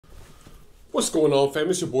What's going on, fam?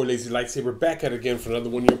 It's your boy Lazy Lightsaber back at it again for another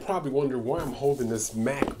one. You're probably wondering why I'm holding this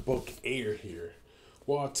MacBook Air here.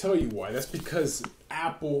 Well, I'll tell you why. That's because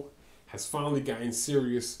Apple has finally gotten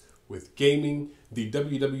serious with gaming. The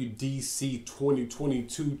WWDC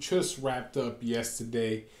 2022 just wrapped up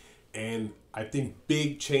yesterday, and I think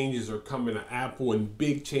big changes are coming to Apple and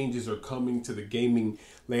big changes are coming to the gaming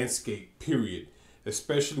landscape, period.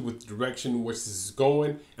 Especially with the direction in which this is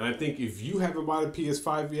going. And I think if you haven't bought a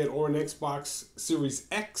PS5 yet or an Xbox Series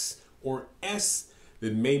X or S,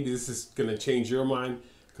 then maybe this is going to change your mind,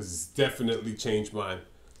 because it's definitely changed mine.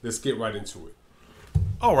 Let's get right into it.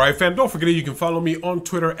 All right, fam, don't forget you can follow me on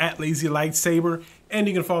Twitter at lazylightsaber, and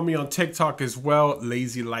you can follow me on TikTok as well,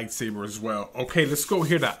 lazylightsaber as well. Okay, let's go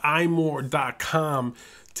here to imore.com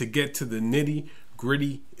to get to the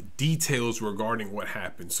nitty-gritty details regarding what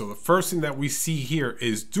happened. So the first thing that we see here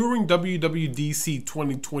is during WWDC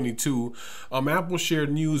 2022, Apple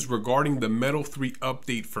shared news regarding the Metal 3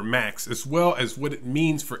 update for Macs, as well as what it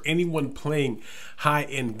means for anyone playing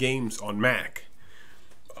high-end games on Mac.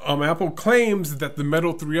 Apple claims that the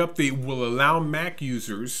Metal 3 update will allow Mac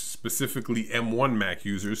users, specifically M1 Mac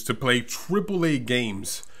users, to play AAA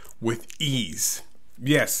games with ease.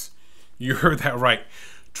 Yes, you heard that right.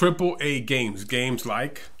 AAA games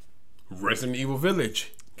like Resident Evil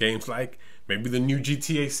Village, games like maybe the new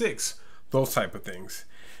GTA 6, those type of things.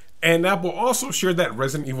 And Apple also shared that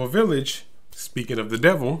Resident Evil Village, speaking of the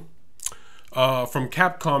devil, from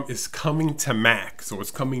Capcom is coming to Mac. So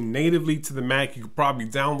it's coming natively to the Mac. You can probably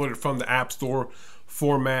download it from the App Store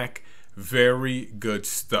for Mac. Very good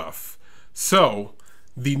stuff. So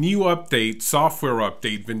the new update, software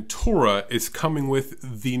update, Ventura, is coming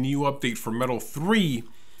with the new update for Metal 3,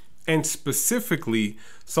 and specifically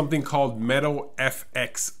something called Metal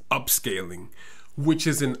FX upscaling, which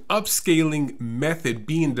is an upscaling method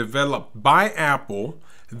being developed by Apple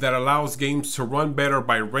that allows games to run better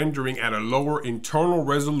by rendering at a lower internal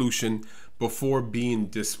resolution before being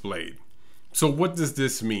displayed. So what does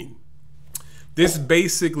this mean? This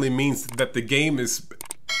basically means that the game is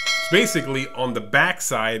basically on the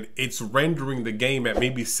backside, it's rendering the game at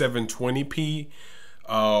maybe 720p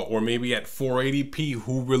or maybe at 480p.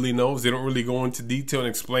 Who really knows? They don't really go into detail in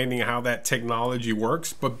explaining how that technology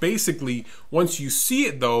works. But basically, once you see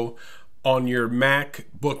it though, on your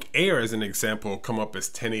MacBook Air, as an example, come up as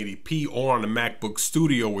 1080p, or on a MacBook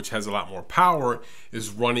Studio, which has a lot more power, is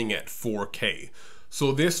running at 4K.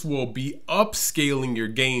 So this will be upscaling your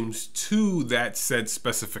games to that said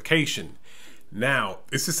specification. Now,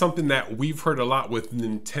 this is something that we've heard a lot with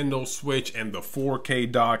Nintendo Switch and the 4K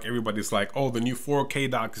dock. Everybody's like, oh, the new 4K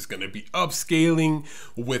dock is going to be upscaling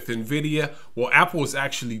with NVIDIA. Well, Apple is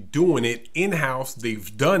actually doing it in-house.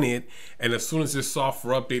 They've done it. And as soon as this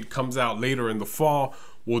software update comes out later in the fall,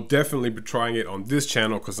 we'll definitely be trying it on this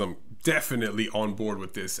channel, because I'm definitely on board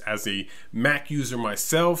with this. As a Mac user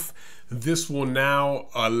myself, this will now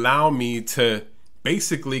allow me to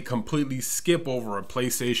basically completely skip over a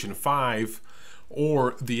PlayStation 5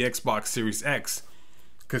 or the Xbox Series X,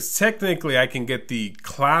 because technically I can get the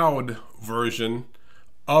cloud version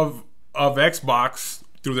of Xbox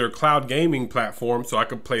through their cloud gaming platform, so I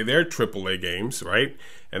can play their AAA games, right,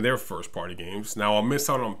 and their first party games. Now I'll miss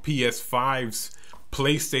out on PS5's,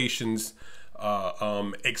 PlayStation's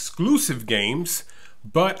exclusive games,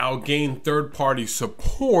 but I'll gain third-party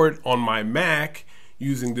support on my Mac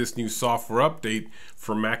using this new software update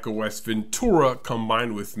for macOS Ventura,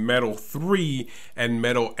 combined with Metal 3 and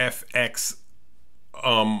Metal FX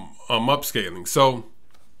upscaling. So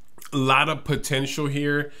a lot of potential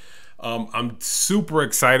here. I'm super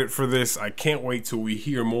excited for this. I can't wait till we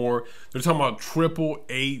hear more. They're talking about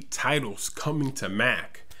AAA titles coming to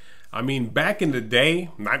Mac. I mean, back in the day,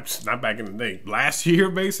 not back in the day, last year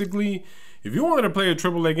basically, if you wanted to play a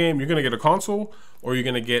AAA game, you're gonna get a console, or you're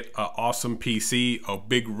gonna get an awesome PC, a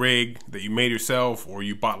big rig that you made yourself, or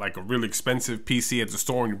you bought like a really expensive PC at the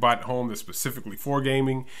store and you bought it home that's specifically for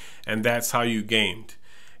gaming, and that's how you gamed.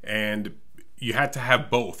 And you had to have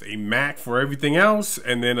both, a Mac for everything else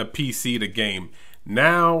and then a PC to game.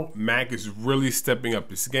 Now, Mac is really stepping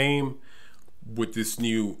up its game with this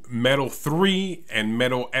new Metal 3 and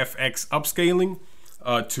Metal FX upscaling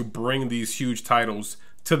to bring these huge titles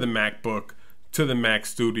to the MacBook, to the Mac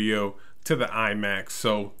Studio, to the iMac.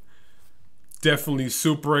 So definitely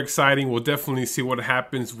super exciting. We'll definitely see what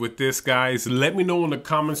happens with this, guys. Let me know in the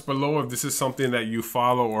comments below if this is something that you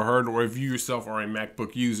follow or heard, or if you yourself are a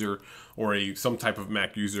MacBook user or some type of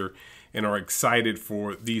Mac user and are excited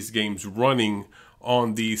for these games running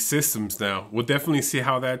on these systems now. We'll definitely see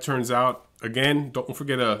how that turns out. Again, don't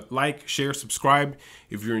forget to like, share, subscribe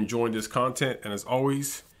if you're enjoying this content. And as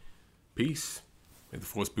always, peace. May the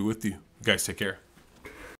force be with you. You guys take care.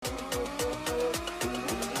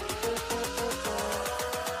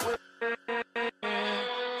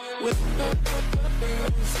 With